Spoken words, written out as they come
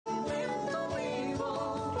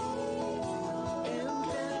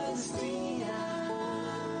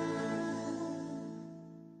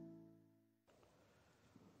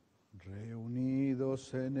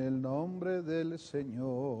Venimos en el nombre del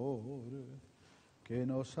Señor, que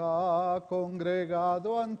nos ha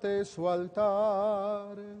congregado ante su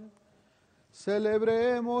altar.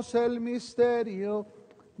 Celebremos el misterio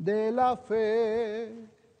de la fe,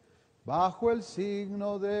 bajo el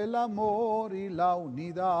signo del amor y la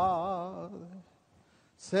unidad.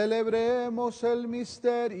 Celebremos el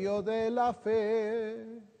misterio de la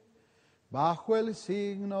fe, bajo el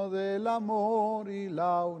signo del amor y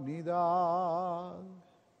la unidad.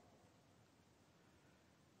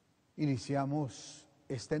 Iniciamos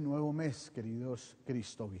este nuevo mes, queridos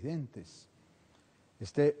cristovidentes,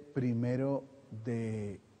 este 1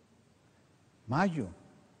 de mayo,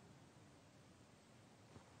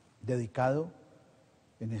 dedicado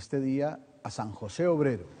en este día a San José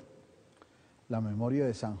Obrero, la memoria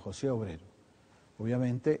de San José Obrero.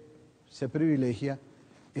 Obviamente se privilegia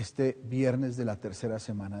este viernes de la tercera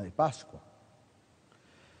semana de Pascua.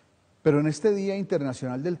 Pero en este Día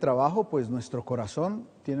Internacional del Trabajo, pues nuestro corazón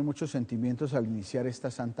tiene muchos sentimientos al iniciar esta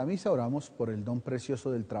Santa Misa. Oramos por el don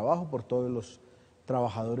precioso del trabajo, por todos los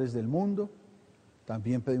trabajadores del mundo.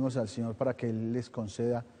 También pedimos al Señor para que Él les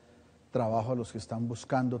conceda trabajo a los que están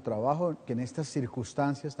buscando trabajo, que en estas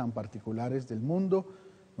circunstancias tan particulares del mundo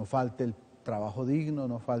no falte el trabajo digno,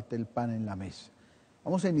 no falte el pan en la mesa.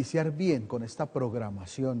 Vamos a iniciar bien con esta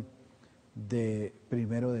programación de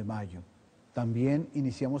 1 de mayo. También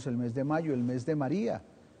iniciamos el mes de mayo, el mes de María,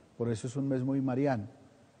 por eso es un mes muy mariano.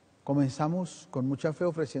 Comenzamos con mucha fe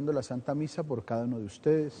ofreciendo la Santa Misa por cada uno de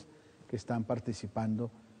ustedes que están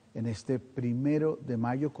participando en este 1 de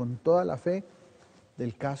mayo con toda la fe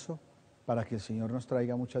del caso, para que el Señor nos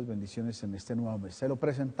traiga muchas bendiciones en este nuevo mes. Se lo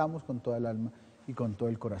presentamos con toda el alma y con todo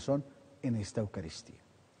el corazón en esta Eucaristía.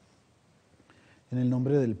 En el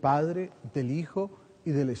nombre del Padre, del Hijo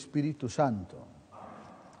y del Espíritu Santo.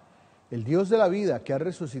 El Dios de la vida, que ha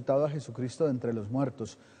resucitado a Jesucristo de entre los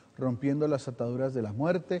muertos, rompiendo las ataduras de la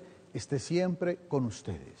muerte, esté siempre con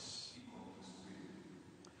ustedes.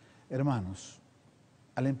 Hermanos,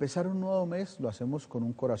 al empezar un nuevo mes lo hacemos con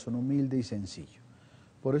un corazón humilde y sencillo.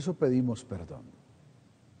 Por eso pedimos perdón.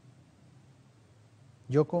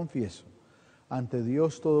 Yo confieso ante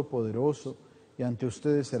Dios Todopoderoso y ante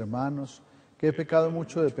ustedes, hermanos, que he pecado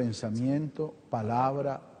mucho de pensamiento,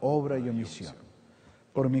 palabra, obra y omisión.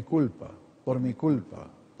 Por mi culpa, por mi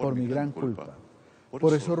gran culpa.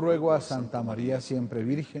 Por eso ruego a Santa María siempre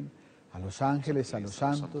Virgen, a los ángeles, a los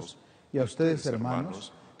santos y a ustedes,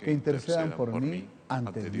 hermanos, que intercedan por mí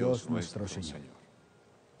ante Dios nuestro Señor.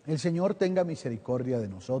 El Señor tenga misericordia de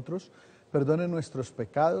nosotros, perdone nuestros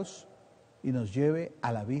pecados y nos lleve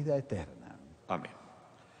a la vida eterna. Amén.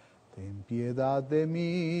 Ten piedad de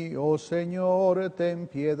mí, oh Señor, ten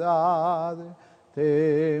piedad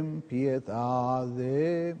de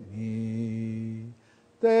mí.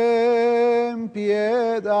 Ten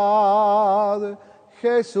piedad,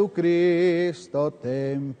 Jesucristo,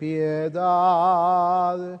 ten piedad.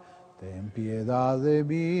 Ten piedad de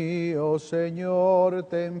mí, oh Señor,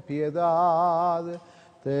 ten piedad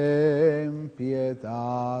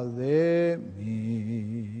de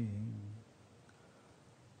mí.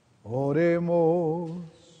 Oremos.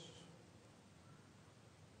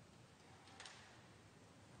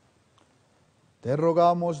 Te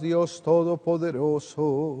rogamos, Dios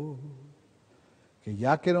Todopoderoso, que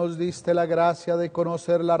ya que nos diste la gracia de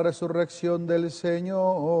conocer la resurrección del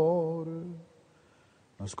Señor,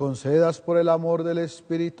 nos concedas por el amor del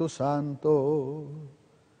Espíritu Santo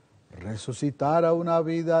resucitar a una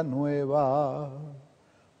vida nueva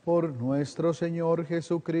por nuestro Señor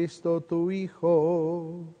Jesucristo, tu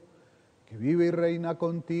Hijo, que vive y reina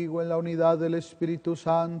contigo en la unidad del Espíritu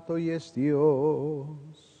Santo y es Dios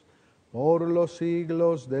por los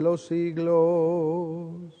siglos de los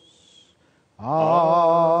siglos.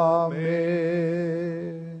 Amén.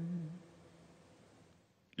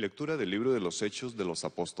 Lectura del libro de los Hechos de los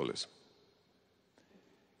Apóstoles.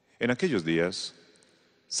 En aquellos días,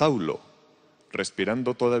 Saulo,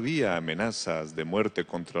 respirando todavía amenazas de muerte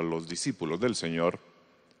contra los discípulos del Señor,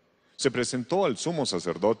 se presentó al sumo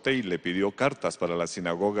sacerdote y le pidió cartas para las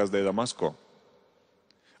sinagogas de Damasco,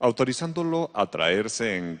 autorizándolo a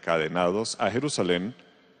traerse encadenados a Jerusalén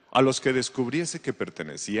a los que descubriese que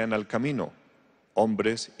pertenecían al camino,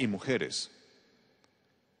 hombres y mujeres.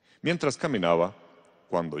 Mientras caminaba,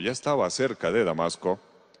 cuando ya estaba cerca de Damasco,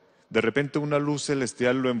 de repente una luz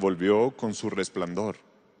celestial lo envolvió con su resplandor.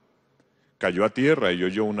 Cayó a tierra y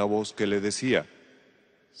oyó una voz que le decía: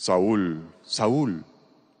 Saúl, Saúl,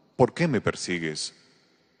 ¿por qué me persigues?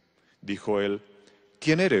 Dijo él: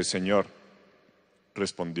 ¿Quién eres, Señor?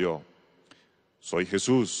 Respondió: Soy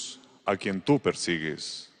Jesús, a quien tú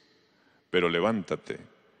persigues. Pero levántate,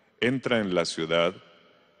 entra en la ciudad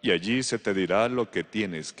y allí se te dirá lo que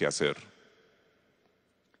tienes que hacer.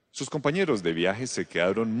 Sus compañeros de viaje se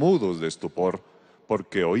quedaron mudos de estupor,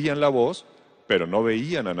 porque oían la voz, pero no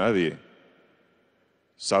veían a nadie.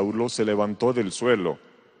 Saulo se levantó del suelo,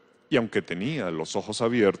 y aunque tenía los ojos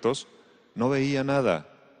abiertos, no veía nada.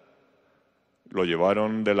 Lo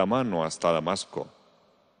llevaron de la mano hasta Damasco.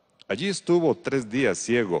 Allí estuvo 3 días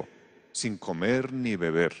ciego, sin comer ni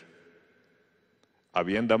beber.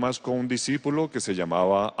 Había en Damasco un discípulo que se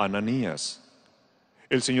llamaba Ananías.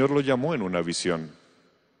 El Señor lo llamó en una visión.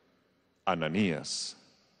 Ananías.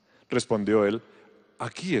 Respondió él,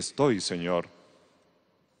 aquí estoy, Señor.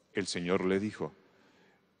 El Señor le dijo,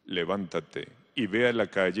 levántate y ve a la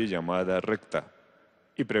calle llamada Recta,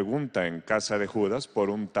 y pregunta en casa de Judas por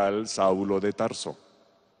un tal Saulo de Tarso.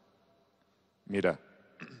 Mira,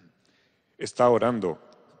 está orando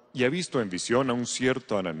y ha visto en visión a un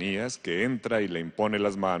cierto Ananías que entra y le impone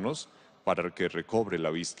las manos para que recobre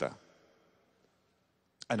la vista.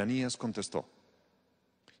 Ananías contestó,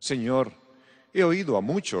 Señor, he oído a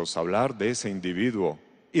muchos hablar de ese individuo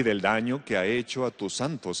y del daño que ha hecho a tus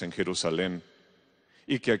santos en Jerusalén,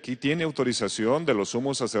 y que aquí tiene autorización de los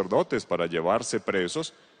sumos sacerdotes para llevarse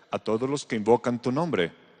presos a todos los que invocan tu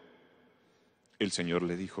nombre. El Señor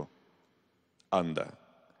le dijo, anda,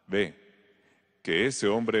 ve, que ese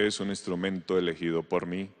hombre es un instrumento elegido por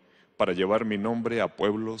mí para llevar mi nombre a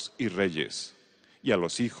pueblos y reyes y a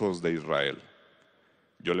los hijos de Israel.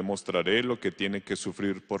 Yo le mostraré lo que tiene que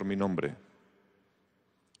sufrir por mi nombre.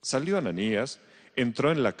 Salió Ananías,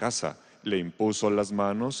 entró en la casa, le impuso las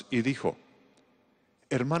manos y dijo,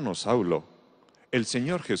 Hermano Saulo, el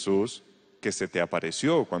Señor Jesús, que se te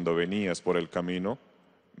apareció cuando venías por el camino,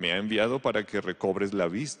 me ha enviado para que recobres la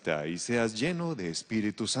vista y seas lleno de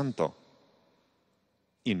Espíritu Santo.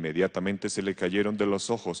 Inmediatamente se le cayeron de los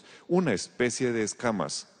ojos una especie de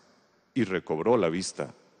escamas y recobró la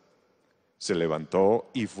vista. Se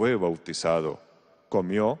levantó y fue bautizado,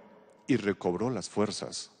 comió y recobró las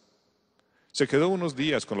fuerzas. Se quedó unos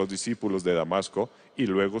días con los discípulos de Damasco y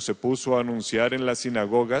luego se puso a anunciar en las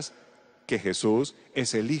sinagogas que Jesús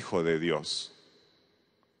es el Hijo de Dios.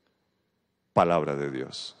 Palabra de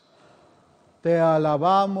Dios. Te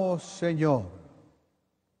alabamos, Señor.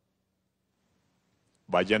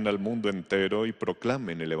 Vayan al mundo entero y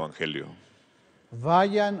proclamen el Evangelio.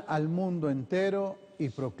 Vayan al mundo entero y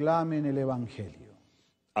proclamen el Evangelio.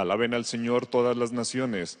 Alaben al Señor todas las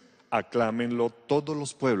naciones, aclámenlo todos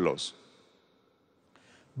los pueblos.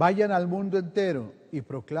 Vayan al mundo entero y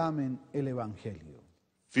proclamen el Evangelio.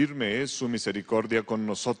 Firme es su misericordia con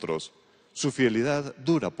nosotros, su fidelidad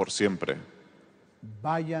dura por siempre.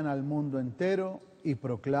 Vayan al mundo entero y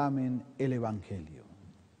proclamen el Evangelio.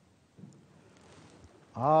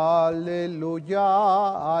 Aleluya,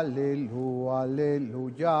 aleluya,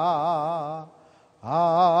 aleluya,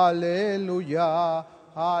 aleluya,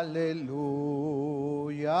 aleluya.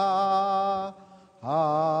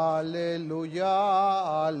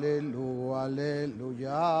 Aleluya, aleluya,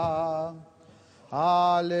 aleluya,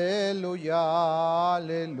 aleluya,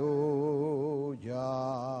 aleluya.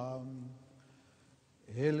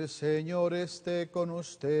 El Señor esté con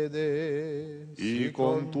ustedes y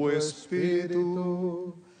con tu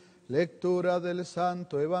espíritu. Lectura del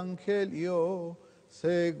Santo Evangelio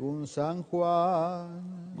según San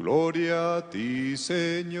Juan. Gloria a ti,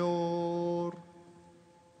 Señor.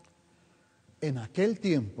 En aquel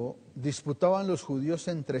tiempo disputaban los judíos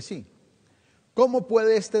entre sí, ¿cómo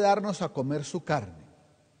puede éste darnos a comer su carne?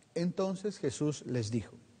 Entonces Jesús les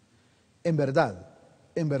dijo, en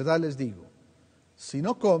verdad les digo, si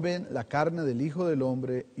no comen la carne del Hijo del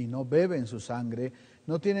Hombre y no beben su sangre,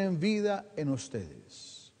 no tienen vida en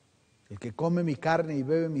ustedes. El que come mi carne y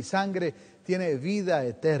bebe mi sangre tiene vida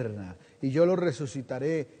eterna, y yo lo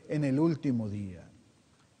resucitaré en el último día.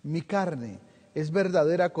 Mi carne es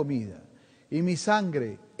verdadera comida, y mi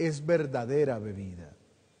sangre es verdadera bebida.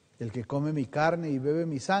 El que come mi carne y bebe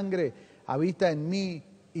mi sangre, habita en mí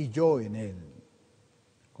y yo en él.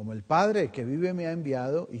 Como el Padre que vive me ha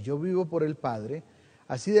enviado, y yo vivo por el Padre,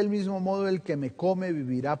 así del mismo modo el que me come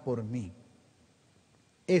vivirá por mí.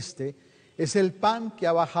 Este es el pan que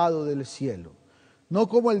ha bajado del cielo, no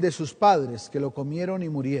como el de sus padres que lo comieron y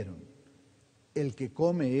murieron. El que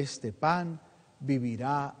come este pan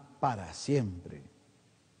vivirá para siempre.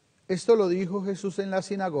 Esto lo dijo Jesús en la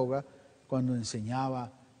sinagoga cuando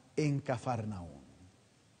enseñaba en Cafarnaúm.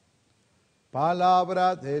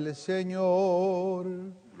 Palabra del Señor.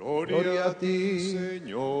 Gloria a ti,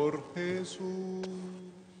 Señor Jesús.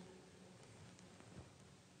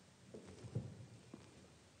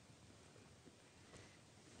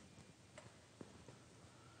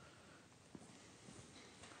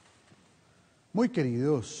 Muy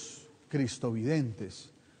queridos cristovidentes,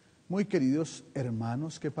 muy queridos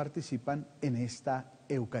hermanos que participan en esta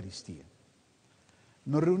Eucaristía,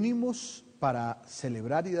 nos reunimos para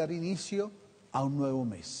celebrar y dar inicio a un nuevo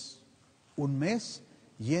mes, un mes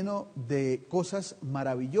lleno de cosas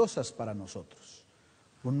maravillosas para nosotros,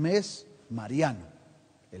 un mes mariano.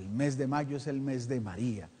 El mes de mayo es el mes de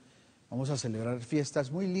María. Vamos a celebrar fiestas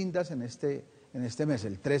muy lindas en este mes,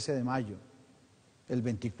 el 13 de mayo, el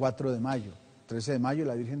 24 de mayo, 13 de mayo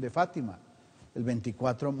la Virgen de Fátima, el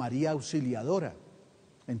 24 María Auxiliadora.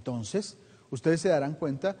 Entonces, ustedes se darán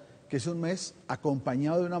cuenta que es un mes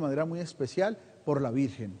acompañado de una manera muy especial por la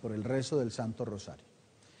Virgen, por el rezo del Santo Rosario.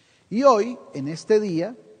 Y hoy, en este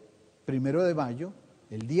día, 1 de mayo,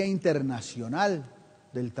 el Día Internacional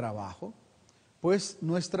del Trabajo, pues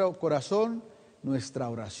nuestro corazón, nuestra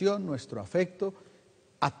oración, nuestro afecto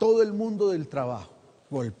a todo el mundo del trabajo,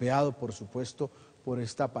 golpeado por supuesto por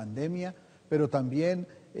esta pandemia, pero también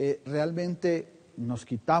realmente nos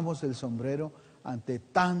quitamos el sombrero ante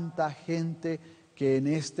tanta gente que en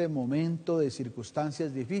este momento de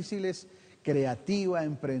circunstancias difíciles, creativa,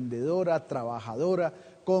 emprendedora, trabajadora,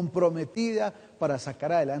 comprometida para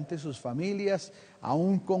sacar adelante sus familias,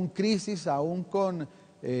 aún con crisis, aún con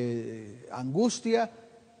angustia,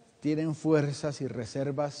 tienen fuerzas y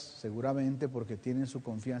reservas seguramente porque tienen su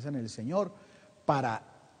confianza en el Señor para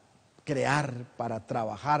crear, para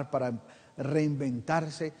trabajar, para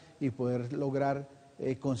reinventarse y poder lograr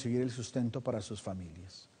conseguir el sustento para sus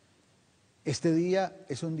familias. Este día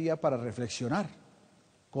es un día para reflexionar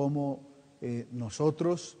cómo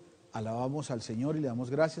nosotros alabamos al Señor y le damos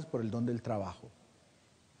gracias por el don del trabajo.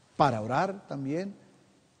 Para orar también,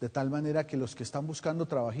 de tal manera que los que están buscando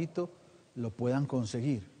trabajito lo puedan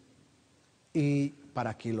conseguir. Y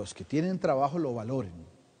para que los que tienen trabajo lo valoren.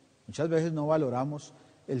 Muchas veces no valoramos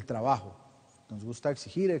el trabajo. Nos gusta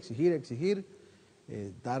exigir,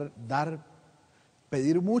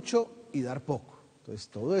 pedir mucho y dar poco. Entonces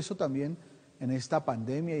todo eso también en esta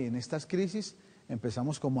pandemia y en estas crisis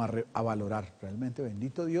empezamos como a valorar. Realmente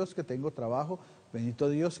bendito Dios que tengo trabajo, bendito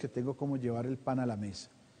Dios que tengo cómo llevar el pan a la mesa.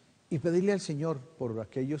 Y pedirle al Señor por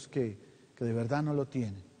aquellos que de verdad no lo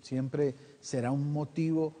tienen. Siempre será un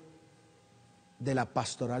motivo de la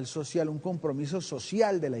pastoral social, un compromiso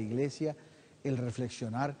social de la Iglesia, el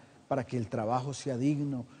reflexionar para que el trabajo sea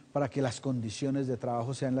digno, para que las condiciones de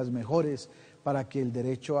trabajo sean las mejores, para que el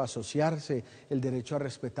derecho a asociarse, el derecho a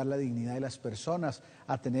respetar la dignidad de las personas,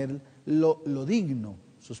 a tener lo digno,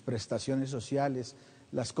 sus prestaciones sociales,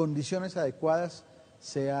 las condiciones adecuadas,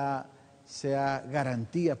 sea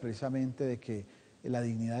garantía precisamente de que la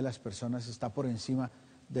dignidad de las personas está por encima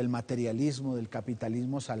del materialismo, del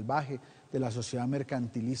capitalismo salvaje, de la sociedad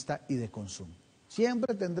mercantilista y de consumo.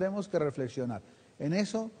 Siempre tendremos que reflexionar. En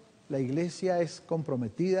eso la Iglesia es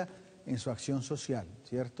comprometida en su acción social,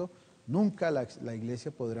 ¿cierto? Nunca la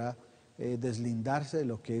Iglesia podrá deslindarse de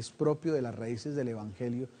lo que es propio de las raíces del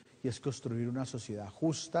Evangelio y es construir una sociedad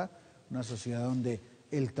justa, una sociedad donde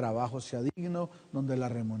el trabajo sea digno, donde la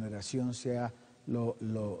remuneración sea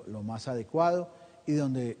lo más adecuado y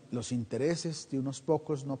donde los intereses de unos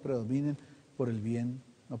pocos no predominen por el bien,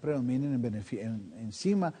 no predominen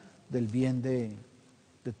encima del bien de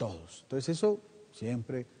todos. Entonces eso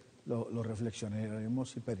siempre lo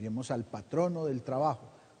reflexionaremos y pediremos al patrono del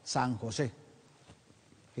trabajo, San José,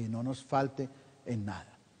 que no nos falte en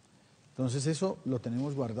nada. Entonces eso lo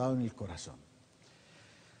tenemos guardado en el corazón.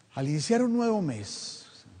 Al iniciar un nuevo mes,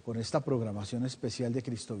 con esta programación especial de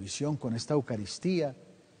Cristovisión, con esta Eucaristía,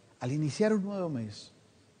 al iniciar un nuevo mes,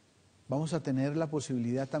 vamos a tener la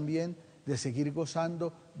posibilidad también de seguir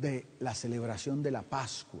gozando de la celebración de la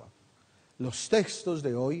Pascua. Los textos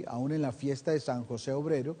de hoy, aún en la fiesta de San José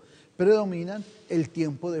Obrero, predominan el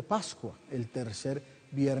tiempo de Pascua, el tercer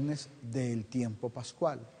viernes del tiempo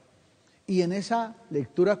pascual. Y en esa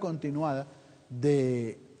lectura continuada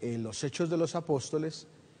de los Hechos de los Apóstoles,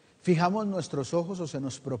 fijamos nuestros ojos o se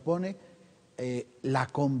nos propone la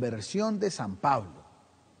conversión de San Pablo,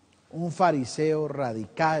 un fariseo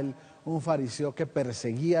radical, un fariseo que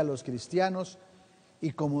perseguía a los cristianos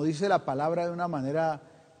y como dice la palabra de una manera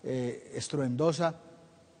estruendosa,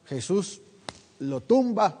 Jesús lo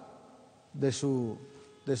tumba de su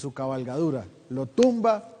cabalgadura, lo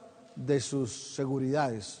tumba de sus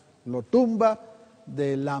seguridades, lo tumba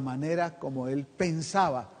de la manera como él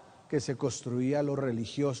pensaba que se construía lo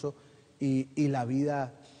religioso y la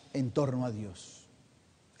vida en torno a Dios.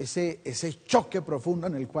 Ese choque profundo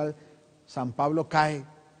en el cual San Pablo cae,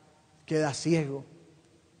 queda ciego,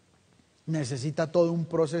 necesita todo un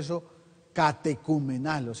proceso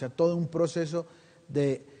catecumenal, o sea, todo un proceso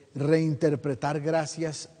de reinterpretar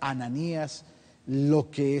gracias ananías lo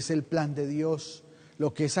que es el plan de Dios,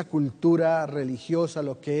 lo que esa cultura religiosa,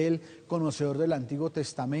 lo que él, conocedor del Antiguo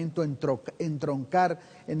Testamento, entroncar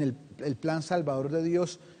en el plan salvador de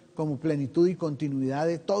Dios como plenitud y continuidad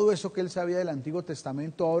de todo eso que él sabía del Antiguo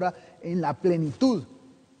Testamento, ahora en la plenitud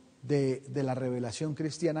de la revelación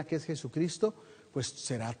cristiana que es Jesucristo, pues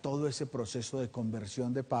será todo ese proceso de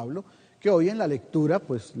conversión de Pablo, que hoy en la lectura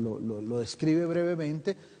pues lo describe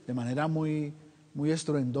brevemente, de manera muy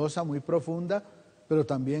estruendosa, muy profunda, pero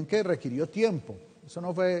también que requirió tiempo. Eso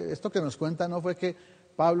no fue, esto que nos cuenta no fue que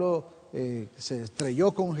Pablo se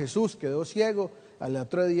estrelló con Jesús, quedó ciego, al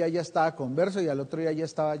otro día ya estaba converso y al otro día ya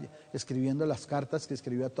estaba escribiendo las cartas que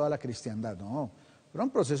escribió a toda la cristiandad. No,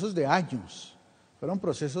 fueron procesos de años, fueron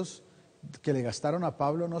procesos que le gastaron a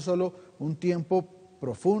Pablo no solo un tiempo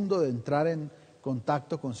profundo de entrar en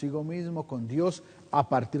contacto consigo mismo, con Dios, a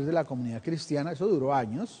partir de la comunidad cristiana, eso duró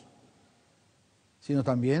años, sino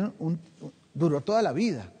también duró toda la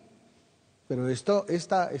vida. Pero esto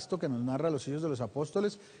que nos narra los Hechos de los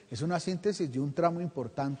Apóstoles es una síntesis de un tramo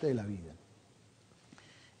importante de la vida.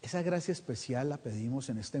 Esa gracia especial la pedimos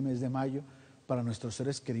en este mes de mayo para nuestros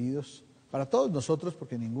seres queridos, para todos nosotros,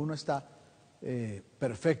 porque ninguno está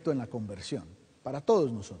perfecto en la conversión, para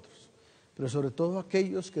todos nosotros, pero sobre todo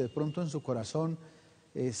aquellos que de pronto en su corazón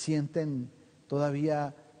sienten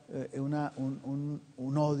todavía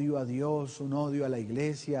un odio a Dios, un odio a la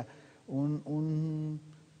iglesia, un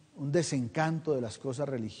desencanto de las cosas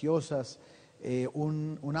religiosas,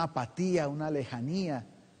 una apatía, una lejanía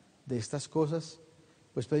de estas cosas.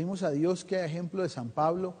 Pues pedimos a Dios que, a ejemplo de San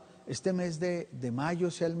Pablo, este mes de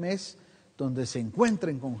mayo sea el mes donde se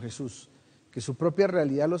encuentren con Jesús, que su propia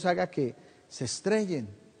realidad los haga que se estrellen,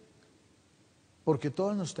 porque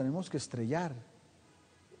todos nos tenemos que estrellar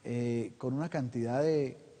con una cantidad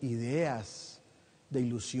de ideas, de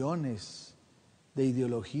ilusiones, de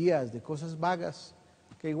ideologías, de cosas vagas,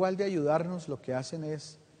 que igual de ayudarnos lo que hacen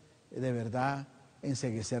es de verdad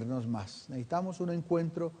enceguecernos más. Necesitamos un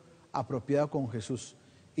encuentro apropiado con Jesús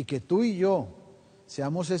y que tú y yo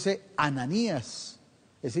seamos ese Ananías,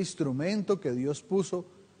 ese instrumento que Dios puso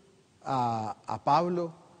a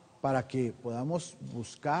Pablo para que podamos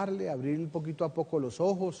buscarle, abrir poquito a poco los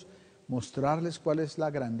ojos, mostrarles cuál es la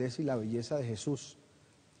grandeza y la belleza de Jesús,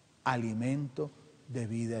 alimento de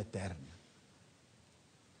vida eterna.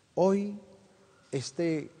 Hoy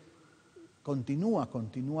continúa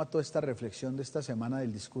toda esta reflexión de esta semana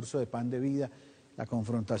del discurso de pan de vida, la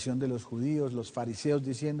confrontación de los judíos, los fariseos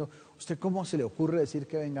diciendo, ¿usted cómo se le ocurre decir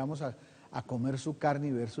que vengamos a comer su carne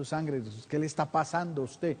y beber su sangre? ¿Qué le está pasando a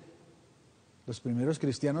usted? Los primeros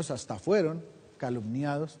cristianos hasta fueron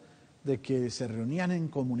calumniados de que se reunían en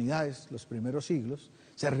comunidades, los primeros siglos,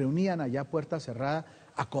 se reunían allá a puerta cerrada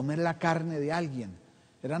a comer la carne de alguien.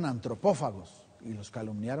 Eran antropófagos y los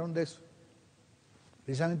calumniaron de eso.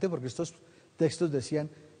 Precisamente porque estos textos decían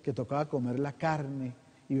que tocaba comer la carne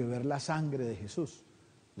y beber la sangre de Jesús.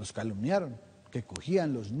 Los calumniaron, que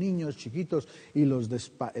cogían los niños chiquitos y los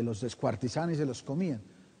descuartizaban y se los comían.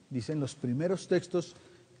 Dicen los primeros textos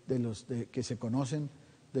que se conocen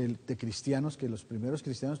de cristianos, que los primeros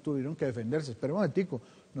cristianos tuvieron que defenderse. Pero un momentico,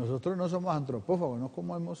 nosotros no somos antropófagos, no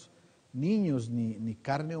comemos niños ni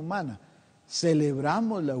carne humana.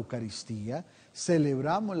 Celebramos la Eucaristía,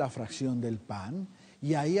 celebramos la fracción del pan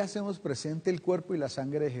y ahí hacemos presente el cuerpo y la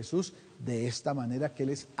sangre de Jesús de esta manera, que Él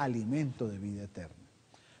es alimento de vida eterna.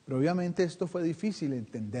 Pero obviamente esto fue difícil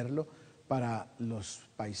entenderlo para los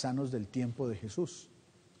paisanos del tiempo de Jesús.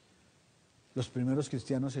 Los primeros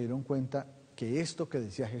cristianos se dieron cuenta que esto que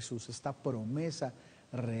decía Jesús, esta promesa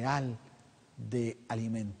real de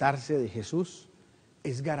alimentarse de Jesús,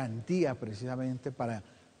 es garantía precisamente para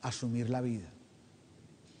asumir la vida.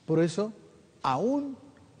 Por eso, aún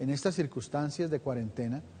en estas circunstancias de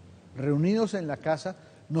cuarentena, reunidos en la casa,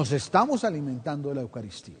 nos estamos alimentando de la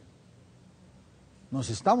Eucaristía. Nos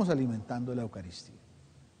estamos alimentando de la Eucaristía.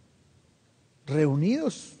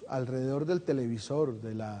 Reunidos alrededor del televisor,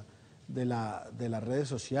 de las redes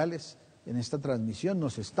sociales, en esta transmisión,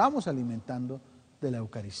 nos estamos alimentando de la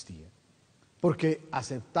Eucaristía. Porque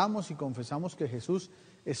aceptamos y confesamos que Jesús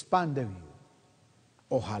es pan de vida.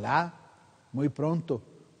 Ojalá muy pronto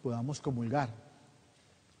podamos comulgar.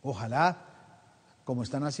 Ojalá, como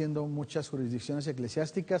están haciendo muchas jurisdicciones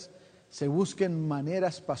eclesiásticas, se busquen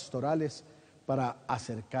maneras pastorales para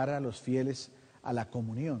acercar a los fieles a la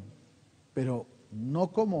comunión, pero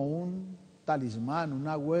no como un talismán, un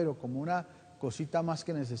agüero, como una cosita más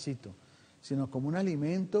que necesito, sino como un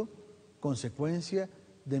alimento, consecuencia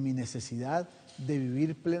de mi necesidad de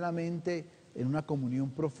vivir plenamente en una comunión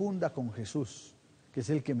profunda con Jesús, que es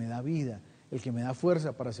el que me da vida, el que me da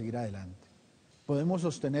fuerza para seguir adelante. podemos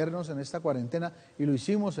sostenernos en esta cuarentena, y lo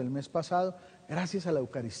hicimos el mes pasado, gracias a la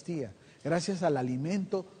Eucaristía, gracias al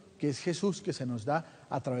alimento que es Jesús, que se nos da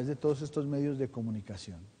a través de todos estos medios de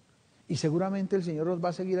comunicación. Y seguramente el Señor nos va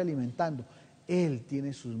a seguir alimentando. Él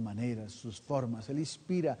tiene sus maneras, sus formas. Él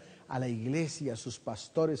inspira a la iglesia, a sus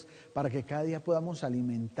pastores, para que cada día podamos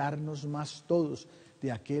alimentarnos más todos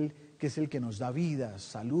de aquel que es el que nos da vida,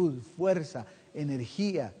 salud, fuerza,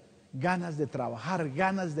 energía, ganas de trabajar,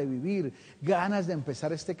 ganas de vivir, ganas de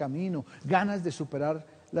empezar este camino, ganas de superar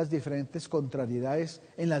las diferentes contrariedades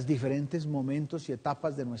en los diferentes momentos y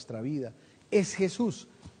etapas de nuestra vida. Es Jesús,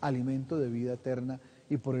 alimento de vida eterna,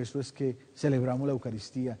 y por eso es que celebramos la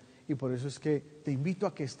Eucaristía, y por eso es que te invito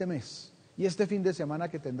a que este mes y este fin de semana,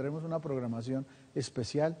 que tendremos una programación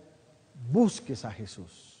especial, busques a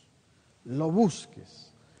Jesús, lo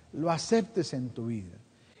busques, lo aceptes en tu vida,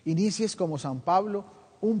 inicies como San Pablo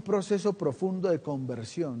un proceso profundo de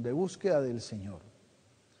conversión, de búsqueda del Señor.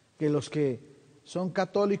 Que los que son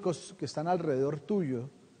católicos que están alrededor tuyo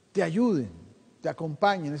te ayuden, te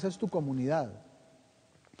acompañen, esa es tu comunidad.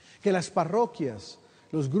 Que las parroquias,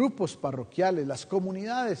 los grupos parroquiales, las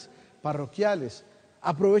comunidades parroquiales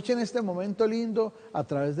aprovechen este momento lindo a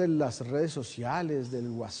través de las redes sociales, del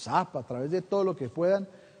WhatsApp, a través de todo lo que puedan,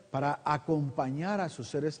 para acompañar a sus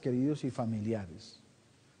seres queridos y familiares.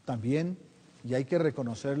 También, y hay que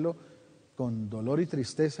reconocerlo con dolor y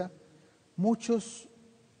tristeza, muchos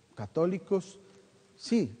católicos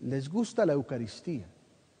sí, les gusta la Eucaristía,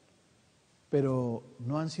 pero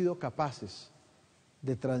no han sido capaces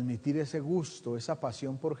de transmitir ese gusto, esa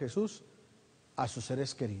pasión por Jesús a sus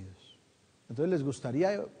seres queridos. Entonces les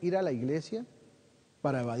gustaría ir a la iglesia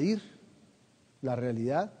para evadir la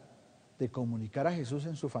realidad de comunicar a Jesús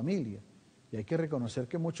en su familia. Y hay que reconocer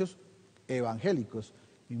que muchos evangélicos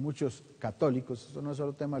y muchos católicos, eso no es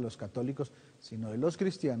solo tema de los católicos, sino de los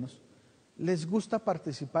cristianos, les gusta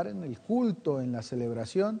participar en el culto, en la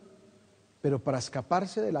celebración, pero para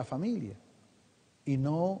escaparse de la familia y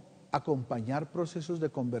no acompañar procesos de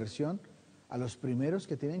conversión a los primeros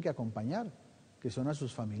que tienen que acompañar, que son a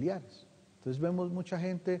sus familiares. Entonces vemos mucha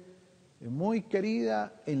gente muy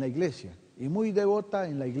querida en la iglesia y muy devota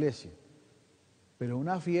en la iglesia, pero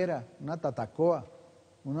una fiera, una tatacoa,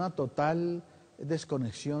 una total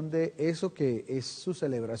desconexión de eso que es su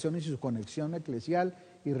celebración y su conexión eclesial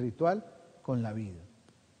y ritual con la vida.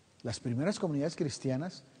 Las primeras comunidades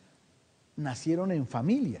cristianas nacieron en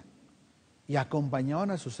familia y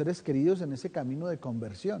acompañaban a sus seres queridos en ese camino de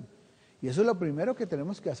conversión. Y eso es lo primero que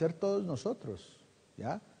tenemos que hacer todos nosotros,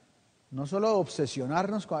 ¿ya? No solo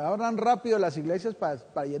obsesionarnos con, abran rápido las iglesias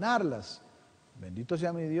para llenarlas. Bendito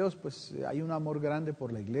sea mi Dios, pues hay un amor grande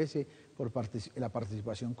por la iglesia, por la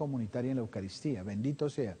participación comunitaria en la Eucaristía, bendito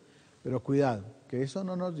sea. Pero cuidado, que eso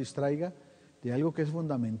no nos distraiga de algo que es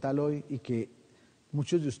fundamental hoy y que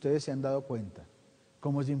muchos de ustedes se han dado cuenta,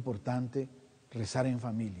 cómo es importante rezar en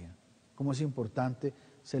familia, cómo es importante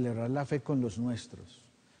celebrar la fe con los nuestros,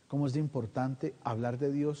 cómo es importante hablar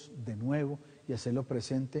de Dios de nuevo y hacerlo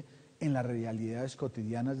presente en las realidades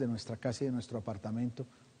cotidianas de nuestra casa y de nuestro apartamento,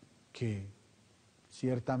 que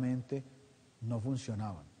ciertamente no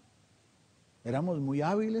funcionaban. Éramos muy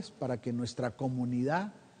hábiles para que nuestra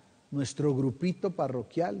comunidad, nuestro grupito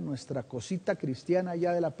parroquial, nuestra cosita cristiana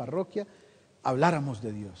allá de la parroquia, habláramos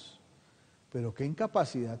de Dios. Pero qué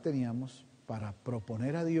incapacidad teníamos para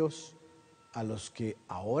proponer a Dios a los que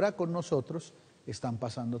ahora con nosotros están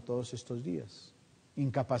pasando todos estos días.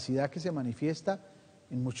 Incapacidad que se manifiesta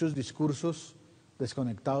en muchos discursos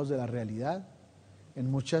desconectados de la realidad, en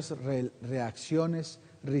muchas reacciones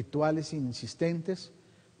rituales insistentes,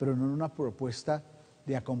 pero no en una propuesta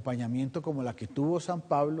de acompañamiento como la que tuvo San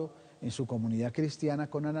Pablo en su comunidad cristiana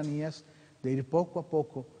con Ananías, de ir poco a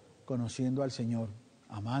poco conociendo al Señor,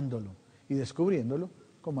 amándolo y descubriéndolo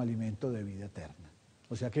como alimento de vida eterna.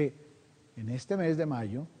 O sea que en este mes de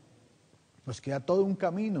mayo nos queda todo un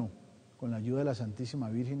camino, con la ayuda de la Santísima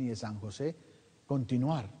Virgen y de San José,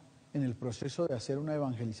 continuar en el proceso de hacer una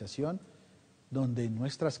evangelización donde en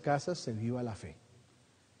nuestras casas se viva la fe.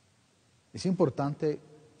 Es importante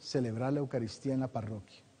celebrar la Eucaristía en la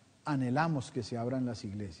parroquia. Anhelamos que se abran las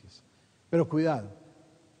iglesias. Pero cuidado,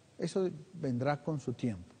 eso vendrá con su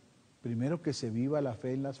tiempo. Primero que se viva la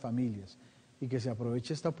fe en las familias y que se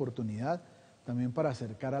aproveche esta oportunidad también para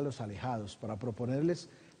acercar a los alejados, para proponerles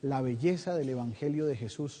la belleza del Evangelio de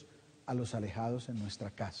Jesús a los alejados en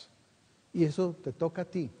nuestra casa. Y eso te toca a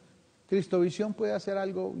ti. Cristovision puede hacer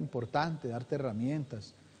algo importante, darte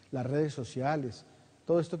herramientas, las redes sociales,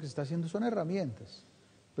 todo esto que se está haciendo son herramientas,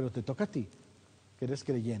 pero te toca a ti, que eres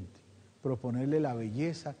creyente, proponerle la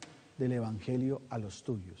belleza del Evangelio a los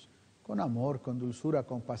tuyos, con amor, con dulzura,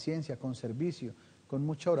 con paciencia, con servicio, con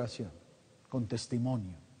mucha oración, con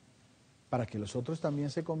testimonio, para que los otros también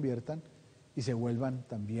se conviertan y se vuelvan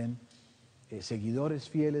también seguidores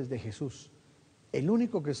fieles de Jesús, el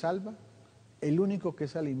único que salva, el único que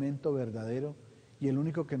es alimento verdadero y el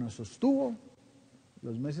único que nos sostuvo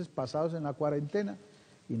los meses pasados en la cuarentena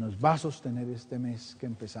y nos va a sostener este mes que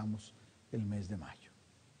empezamos, el mes de mayo.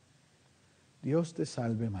 Dios te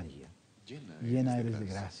salve María, llena eres de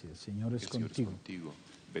gracia, el Señor es contigo.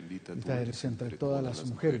 Bendita eres entre todas las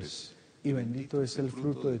mujeres y bendito es el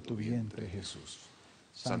fruto de tu vientre Jesús.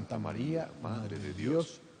 Santa María, Madre de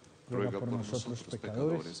Dios, ruega por nosotros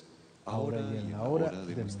pecadores, ahora y en la hora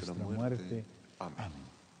de nuestra muerte. Amén.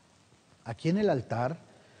 Aquí en el altar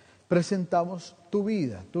presentamos tu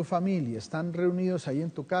vida, tu familia, están reunidos ahí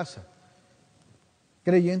en tu casa,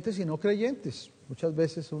 creyentes y no creyentes. Muchas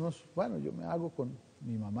veces unos, bueno, yo me hago con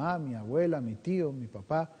mi mamá, mi abuela, mi tío, mi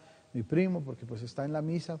papá, mi primo, porque pues está en la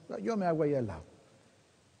misa, yo me hago ahí al lado.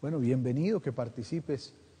 Bueno, bienvenido, que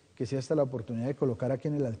participes, que sea esta la oportunidad de colocar aquí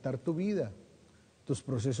en el altar tu vida, tus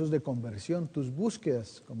procesos de conversión, tus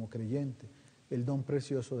búsquedas como creyente, el don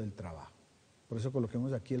precioso del trabajo. Por eso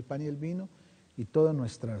coloquemos aquí el pan y el vino y todas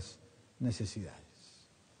nuestras necesidades.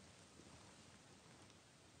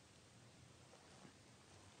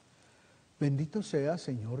 Bendito sea,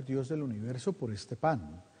 Señor Dios del universo, por este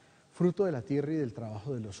pan, fruto de la tierra y del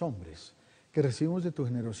trabajo de los hombres, que recibimos de tu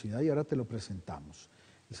generosidad y ahora te lo presentamos.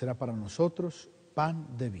 Y será para nosotros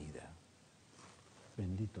pan de vida.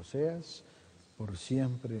 Bendito seas por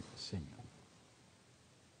siempre, Señor.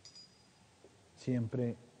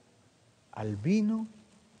 Siempre al vino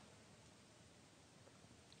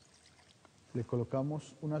le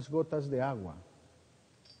colocamos unas gotas de agua.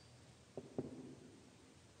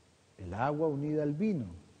 El agua unida al vino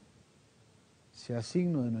sea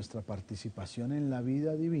signo de nuestra participación en la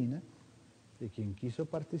vida divina de quien quiso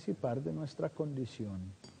participar de nuestra condición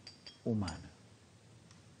humana.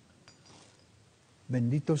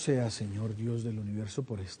 Bendito sea, Señor Dios del universo,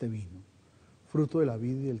 por este vino, fruto de la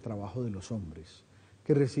vida y del trabajo de los hombres,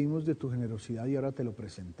 que recibimos de tu generosidad y ahora te lo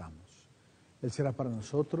presentamos. Él será para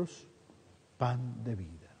nosotros pan de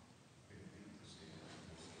vida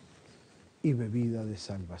y bebida de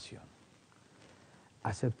salvación.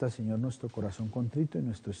 Acepta, Señor, nuestro corazón contrito y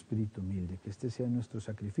nuestro espíritu humilde, que este sea nuestro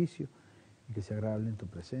sacrificio y que sea agradable en tu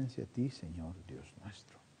presencia, a ti, Señor, Dios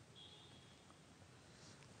nuestro.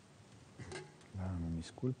 Perdóname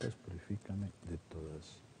mis culpas, purifícame de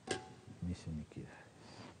todas mis iniquidades.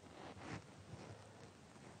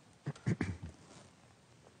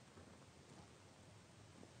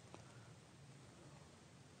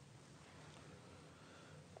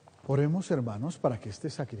 Oremos, hermanos, para que este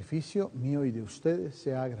sacrificio mío y de ustedes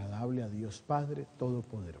sea agradable a Dios Padre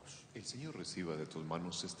Todopoderoso. El Señor reciba de tus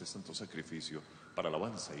manos este santo sacrificio para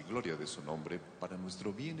alabanza y gloria de su nombre, para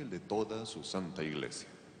nuestro bien y el de toda su santa Iglesia.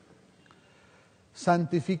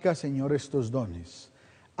 Santifica, Señor, estos dones.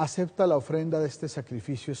 Acepta la ofrenda de este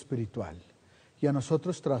sacrificio espiritual y a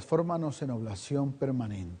nosotros transfórmanos en oblación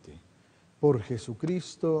permanente. Por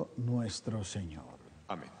Jesucristo nuestro Señor.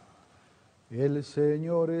 Amén. El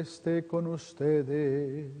Señor esté con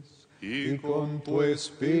ustedes y con tu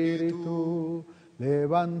espíritu.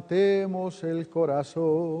 Levantemos el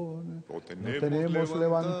corazón. Lo tenemos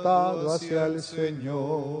levantado hacia el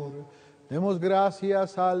Señor. Demos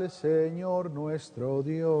gracias al Señor nuestro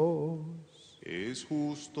Dios. Es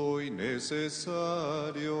justo y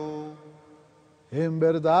necesario. En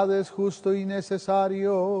verdad es justo y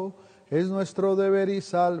necesario, es nuestro deber y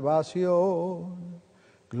salvación.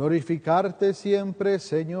 Glorificarte siempre,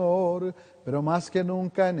 Señor, pero más que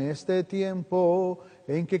nunca en este tiempo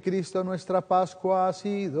en que Cristo nuestra Pascua ha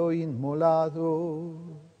sido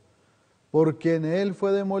inmolado. Porque en Él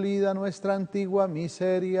fue demolida nuestra antigua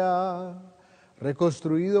miseria,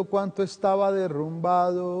 reconstruido cuanto estaba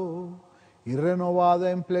derrumbado y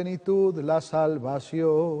renovada en plenitud la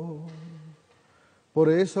salvación. Por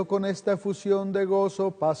eso con esta efusión de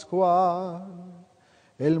gozo pascual,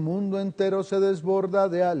 el mundo entero se desborda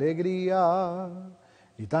de alegría,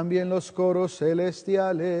 y también los coros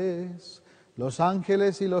celestiales, los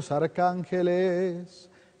ángeles y los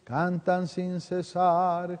arcángeles, cantan sin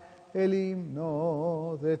cesar el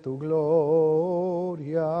himno de tu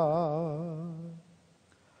gloria.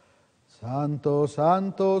 Santo,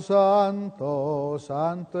 santo, santo,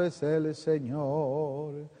 santo es el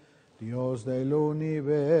Señor, Dios del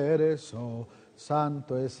universo,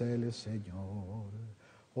 santo es el Señor.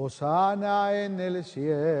 Hosana en el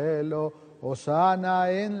cielo, hosana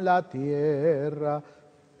en la tierra.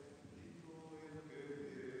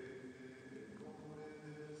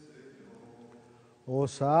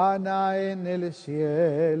 Hosana en el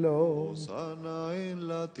cielo. Hosana en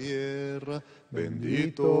la tierra,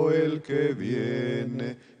 bendito el que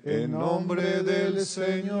viene en nombre del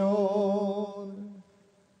Señor.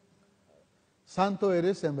 Santo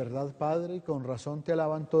eres en verdad, Padre, y con razón te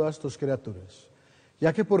alaban todas tus criaturas,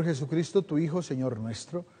 ya que por Jesucristo tu Hijo, Señor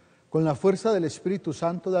nuestro, con la fuerza del Espíritu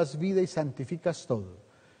Santo das vida y santificas todo,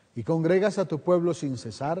 y congregas a tu pueblo sin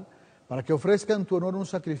cesar, para que ofrezca en tu honor un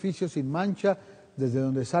sacrificio sin mancha, desde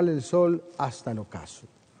donde sale el sol hasta el ocaso.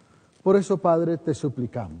 Por eso, Padre, te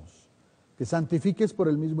suplicamos que santifiques por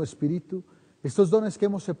el mismo Espíritu estos dones que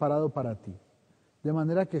hemos separado para ti, de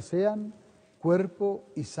manera que sean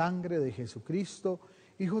cuerpo y sangre de Jesucristo,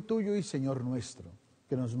 Hijo tuyo y Señor nuestro,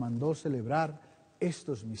 que nos mandó celebrar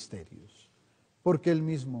estos misterios. Porque él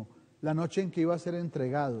mismo, la noche en que iba a ser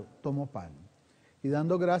entregado, tomó pan, y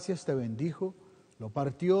dando gracias te bendijo, lo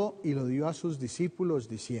partió y lo dio a sus discípulos,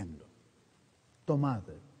 diciendo: Tomad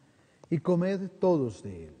y comed todos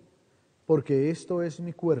de él, porque esto es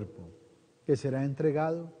mi cuerpo, que será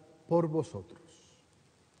entregado por vosotros.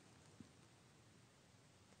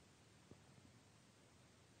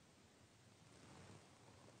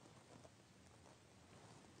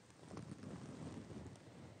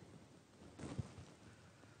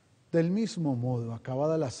 Del mismo modo,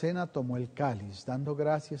 acabada la cena, tomó el cáliz, dando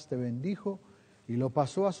gracias te bendijo, y lo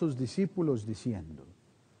pasó a sus discípulos, diciendo: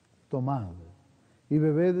 Tomad y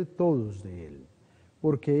bebed todos de él,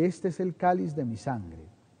 porque este es el cáliz de mi sangre,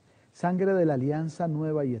 sangre de la alianza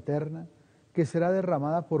nueva y eterna, que será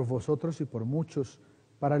derramada por vosotros y por muchos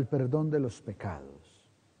para el perdón de los pecados.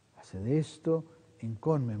 Haced esto en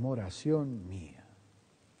conmemoración mía.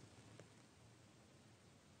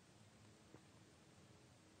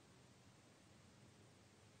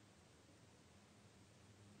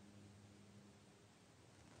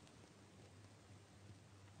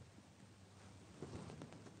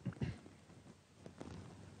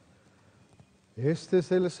 Este es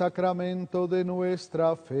el sacramento de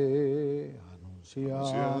nuestra fe.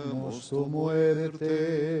 Anunciamos tu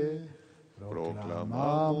muerte,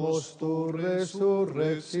 proclamamos tu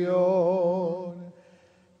resurrección.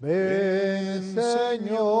 Ven,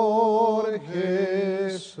 Señor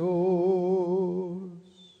Jesús.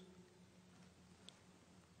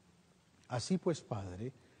 Así pues,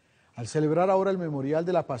 Padre, al celebrar ahora el memorial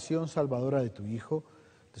de la pasión salvadora de tu Hijo,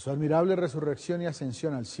 de su admirable resurrección y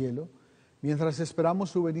ascensión al cielo, mientras esperamos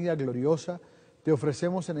su venida gloriosa, te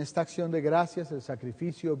ofrecemos en esta acción de gracias el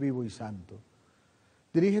sacrificio vivo y santo.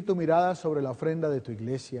 Dirige tu mirada sobre la ofrenda de tu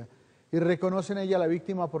iglesia y reconoce en ella la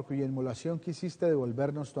víctima por cuya inmolación quisiste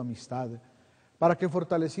devolvernos tu amistad, para que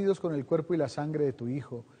fortalecidos con el cuerpo y la sangre de tu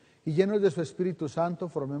Hijo y llenos de su Espíritu Santo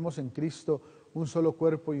formemos en Cristo un solo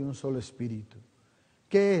cuerpo y un solo espíritu.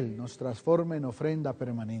 Que Él nos transforme en ofrenda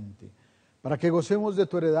permanente, para que gocemos de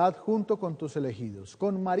tu heredad junto con tus elegidos,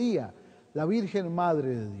 con María, la Virgen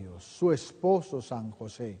Madre de Dios, su esposo San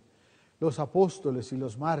José, los apóstoles y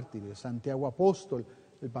los mártires, Santiago Apóstol,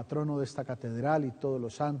 el patrono de esta catedral, y todos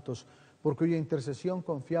los santos, por cuya intercesión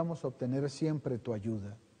confiamos obtener siempre tu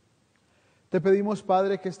ayuda. Te pedimos,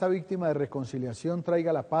 Padre, que esta víctima de reconciliación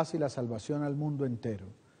traiga la paz y la salvación al mundo entero.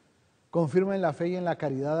 Confirma en la fe y en la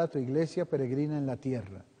caridad a tu iglesia peregrina en la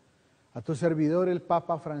tierra, a tu servidor el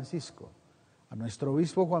Papa Francisco, a nuestro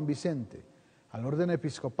obispo Juan Vicente, al orden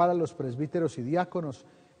episcopal, a los presbíteros y diáconos,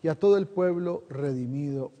 y a todo el pueblo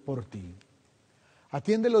redimido por ti.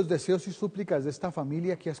 Atiende los deseos y súplicas de esta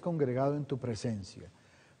familia que has congregado en tu presencia.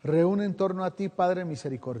 Reúne en torno a ti, Padre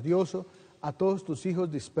misericordioso, a todos tus hijos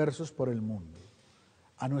dispersos por el mundo,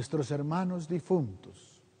 a nuestros hermanos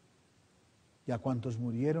difuntos y a cuantos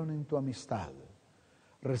murieron en tu amistad.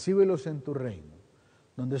 Recíbelos en tu reino,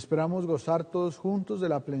 donde esperamos gozar todos juntos de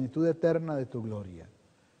la plenitud eterna de tu gloria.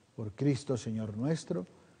 Por Cristo, Señor nuestro,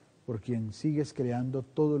 por quien sigues creando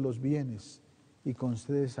todos los bienes y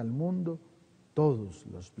concedes al mundo todos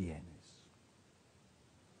los bienes.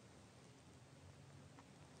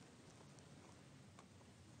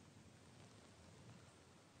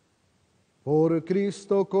 Por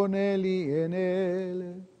Cristo, con Él y en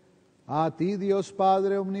Él, a ti, Dios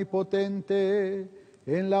Padre omnipotente,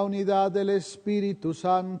 en la unidad del Espíritu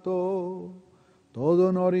Santo, todo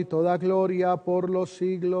honor y toda gloria por los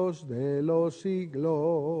siglos de los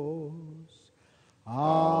siglos.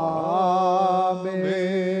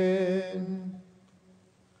 Amén.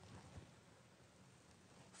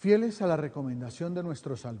 Fieles a la recomendación de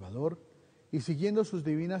nuestro Salvador y siguiendo sus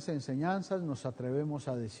divinas enseñanzas, nos atrevemos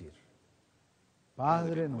a decir: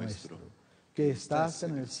 Padre nuestro, que estás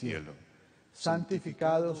en el cielo,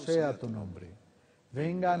 santificado sea tu nombre.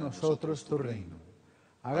 Venga a nosotros tu reino.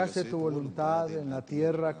 Hágase tu voluntad en la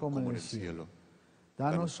tierra como en el cielo.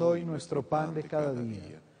 Danos hoy nuestro pan de cada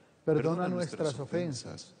día. Perdona nuestras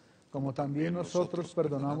ofensas, como también nosotros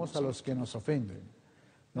perdonamos a los que nos ofenden.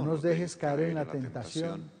 No nos dejes caer en la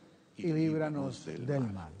tentación y líbranos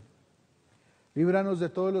del mal. Líbranos de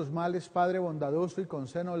todos los males, Padre bondadoso, y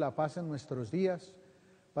concédenos la paz en nuestros días,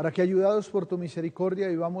 para que, ayudados por tu misericordia,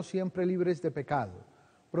 vivamos siempre libres de pecado,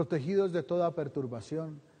 protegidos de toda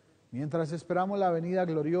perturbación, mientras esperamos la venida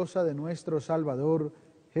gloriosa de nuestro Salvador,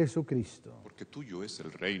 Jesucristo. Porque tuyo es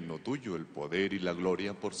el reino, tuyo el poder y la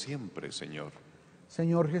gloria por siempre, Señor.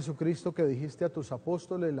 Señor Jesucristo, que dijiste a tus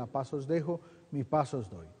apóstoles: la paz os dejo, mi paz os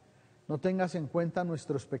doy. No tengas en cuenta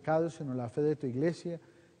nuestros pecados, sino la fe de tu Iglesia,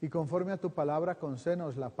 y conforme a tu palabra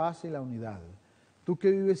concédenos la paz y la unidad. Tú que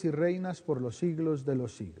vives y reinas por los siglos de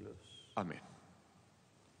los siglos. Amén.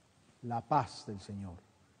 La paz del Señor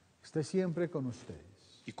esté siempre con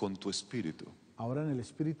ustedes. Y con tu espíritu. Ahora, en el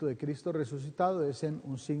Espíritu de Cristo resucitado, desen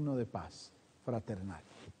un signo de paz fraternal.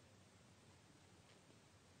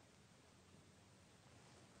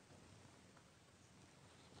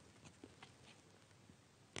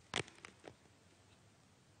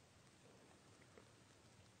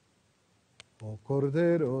 Oh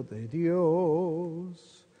Cordero de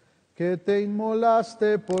Dios, que te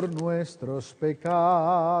inmolaste por nuestros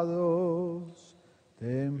pecados,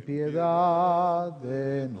 ten piedad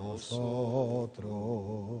de nosotros.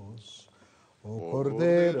 Oh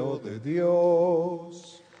Cordero de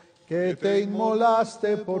Dios, que te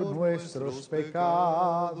inmolaste por nuestros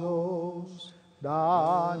pecados,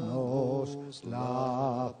 danos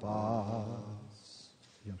la paz.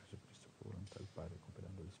 Señor Jesucristo, por voluntad del Padre,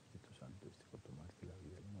 cooperando el Espíritu Santo, por tu muerte y la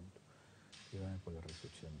vida del mundo, llévame por la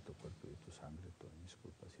resurrección de tu cuerpo y de tu sangre, todas mis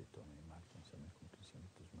culpas y todo mi mal, concédeme cumplición de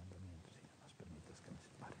tus mandamientos y no nos permitas que me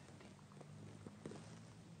separe de ti.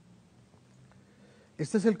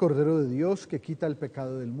 Este es el Cordero de Dios que quita el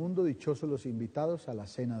pecado del mundo. Dichosos los invitados a la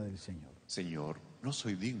cena del Señor. Señor, no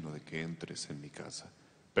soy digno de que entres en mi casa,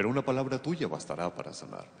 pero una palabra tuya bastará para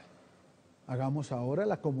sanarme. Hagamos ahora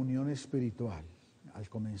la comunión espiritual. Al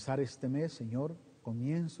comenzar este mes, Señor,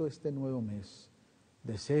 comienzo este nuevo mes.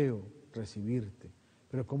 Deseo recibirte,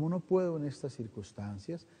 pero como no puedo en estas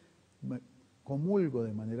circunstancias, comulgo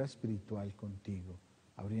de manera espiritual contigo,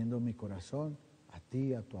 abriendo mi corazón a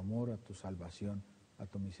ti, a tu amor, a tu salvación, a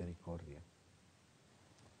tu misericordia.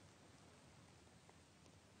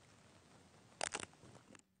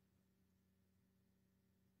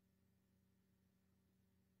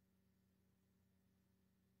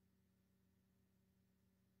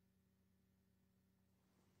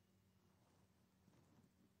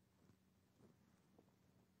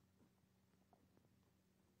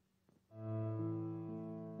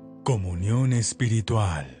 Comunión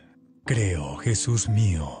espiritual. Creo, Jesús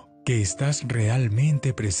mío, que estás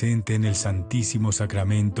realmente presente en el Santísimo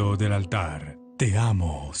Sacramento del altar. Te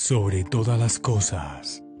amo sobre todas las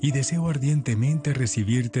cosas y deseo ardientemente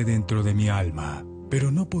recibirte dentro de mi alma,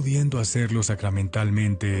 pero no pudiendo hacerlo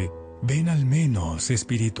sacramentalmente, ven al menos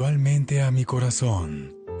espiritualmente a mi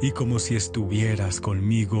corazón, y como si estuvieras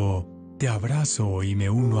conmigo, te abrazo y me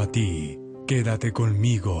uno a ti. Quédate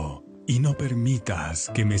conmigo y no permitas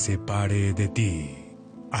que me separe de ti.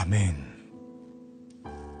 Amén.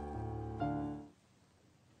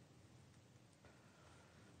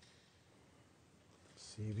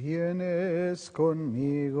 Si vienes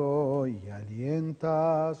conmigo y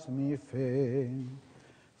alientas mi fe,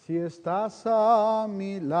 si estás a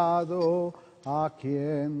mi lado, ¿a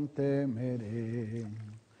quién temeré?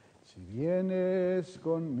 Si vienes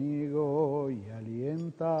conmigo y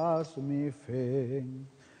alientas mi fe,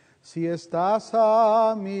 si estás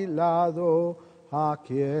a mi lado, ¿a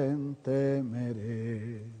quién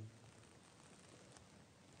temeré?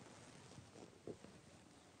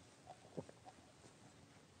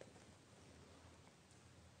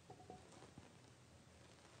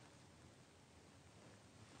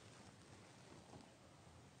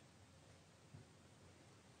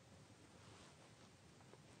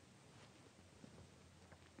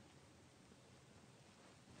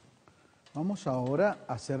 Vamos ahora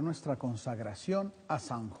a hacer nuestra consagración a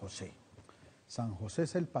San José. San José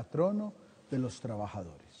es el patrono de los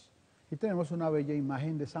trabajadores. Y tenemos una bella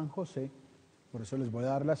imagen de San José, por eso les voy a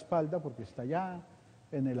dar la espalda porque está allá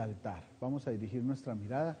en el altar. Vamos a dirigir nuestra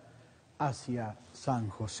mirada hacia San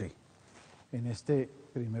José. En este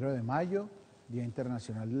 1 de mayo, Día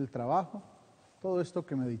Internacional del Trabajo, todo esto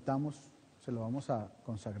que meditamos se lo vamos a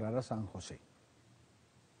consagrar a San José.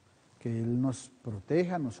 Que Él nos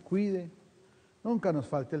proteja, nos cuide, nunca nos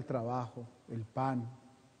falte el trabajo, el pan,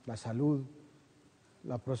 la salud,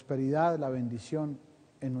 la prosperidad, la bendición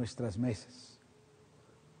en nuestras mesas.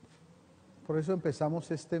 Por eso empezamos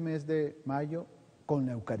este mes de mayo con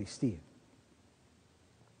la Eucaristía.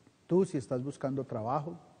 Tú, si estás buscando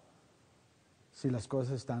trabajo, si las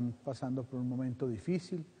cosas están pasando por un momento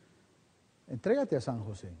difícil, entrégate a San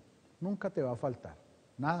José. Nunca te va a faltar,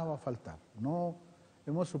 nada va a faltar. No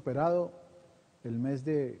hemos superado el mes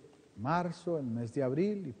de marzo, el mes de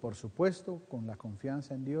abril y por supuesto con la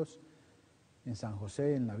confianza en Dios, en San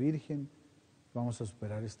José, en la Virgen, vamos a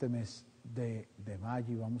superar este mes de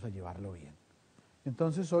mayo y vamos a llevarlo bien.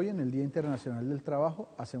 Entonces hoy en el Día Internacional del Trabajo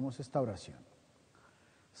hacemos esta oración.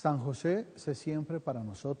 San José, sé siempre para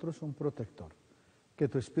nosotros un protector, que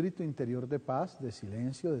tu espíritu interior de paz, de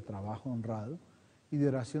silencio, de trabajo honrado y de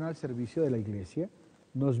oración al servicio de la Iglesia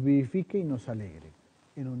nos vivifique y nos alegre,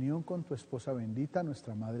 en unión con tu esposa bendita,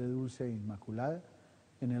 nuestra Madre dulce e inmaculada,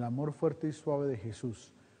 en el amor fuerte y suave de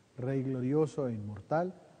Jesús, Rey glorioso e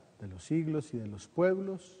inmortal, de los siglos y de los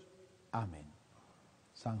pueblos. Amén.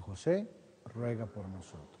 San José, ruega por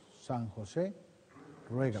nosotros. San José,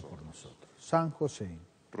 ruega por nosotros. San José,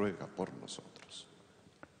 ruega por nosotros.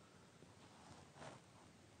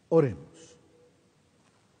 Oremos.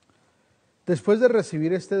 Después de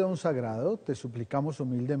recibir este don sagrado, te suplicamos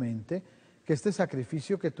humildemente que este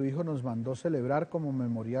sacrificio que tu Hijo nos mandó celebrar como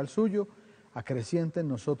memorial suyo, acreciente en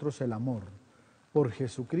nosotros el amor. Por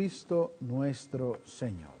Jesucristo nuestro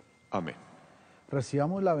Señor. Amén.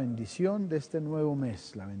 Recibamos la bendición de este nuevo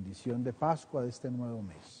mes, la bendición de Pascua de este nuevo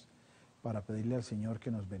mes, para pedirle al Señor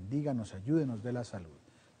que nos bendiga, nos ayude, nos dé la salud.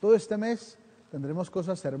 Todo este mes tendremos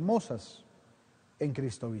cosas hermosas en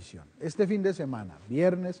Cristovision. Este fin de semana,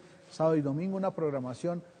 viernes, sábado y domingo, una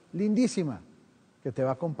programación lindísima que te va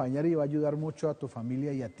a acompañar y va a ayudar mucho a tu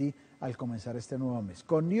familia y a ti al comenzar este nuevo mes.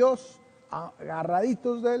 Con Dios,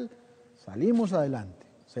 agarraditos de Él, salimos adelante.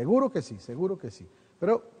 Seguro que sí, seguro que sí.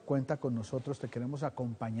 Pero cuenta con nosotros, te queremos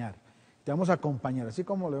acompañar. Te vamos a acompañar, así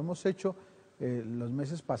como lo hemos hecho los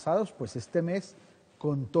meses pasados, pues este mes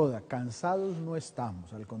con toda. Cansados no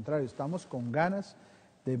estamos, al contrario, estamos con ganas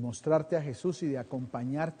de mostrarte a Jesús y de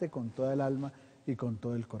acompañarte con toda el alma y con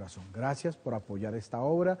todo el corazón. Gracias por apoyar esta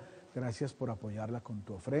obra, gracias por apoyarla con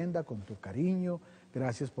tu ofrenda, con tu cariño,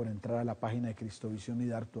 gracias por entrar a la página de Cristovision y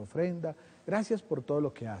dar tu ofrenda, gracias por todo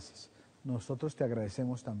lo que haces. Nosotros te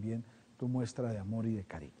agradecemos también tu muestra de amor y de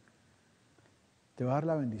cariño. Te va a dar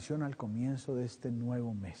la bendición al comienzo de este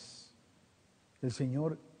nuevo mes. El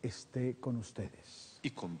Señor esté con ustedes.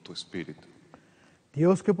 Y con tu espíritu.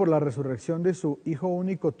 Dios, que por la resurrección de su Hijo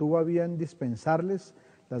único tuvo a bien dispensarles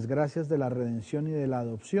las gracias de la redención y de la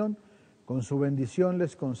adopción, con su bendición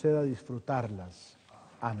les conceda disfrutarlas.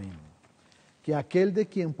 Amén. Que aquel de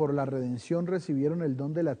quien por la redención recibieron el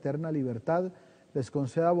don de la eterna libertad, les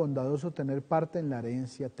conceda bondadoso tener parte en la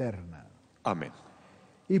herencia eterna. Amén.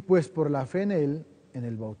 Y pues por la fe en Él, en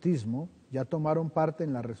el bautismo, ya tomaron parte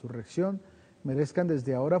en la resurrección, merezcan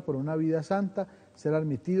desde ahora por una vida santa ser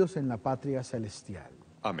admitidos en la patria celestial.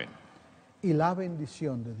 Amén. Y la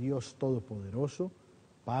bendición de Dios Todopoderoso,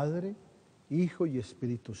 Padre, Hijo y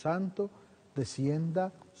Espíritu Santo,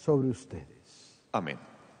 descienda sobre ustedes. Amén.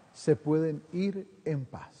 Se pueden ir en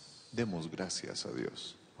paz. Demos gracias a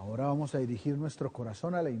Dios. Ahora vamos a dirigir nuestro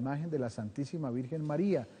corazón a la imagen de la Santísima Virgen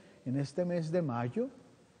María. En este mes de mayo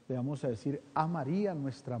le vamos a decir a María,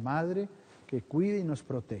 nuestra Madre, que cuide y nos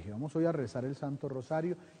protege. Vamos hoy a rezar el Santo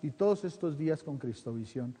Rosario y todos estos días con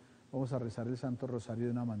Cristovision vamos a rezar el Santo Rosario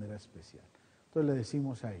de una manera especial. Entonces le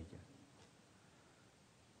decimos a ella: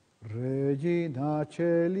 Regina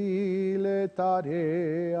Celi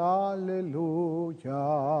letare, alleluia,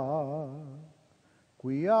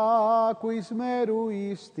 quia quis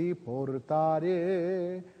meruisti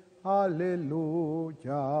portare,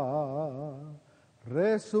 alleluia.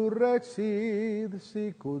 Resurrexit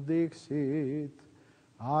sicut dixit,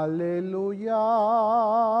 alleluia.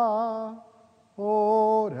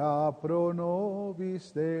 Ora pro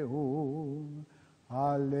nobis Deum,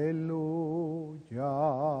 alleluia.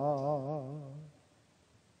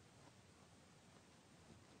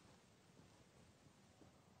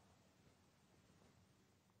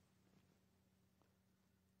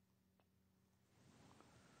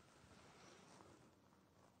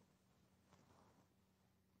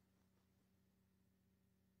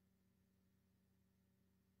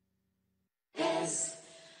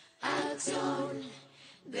 Acción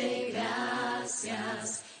de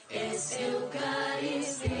gracias, es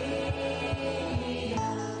Eucaristía.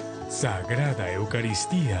 Sagrada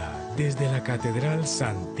Eucaristía desde la Catedral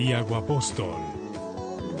Santiago Apóstol.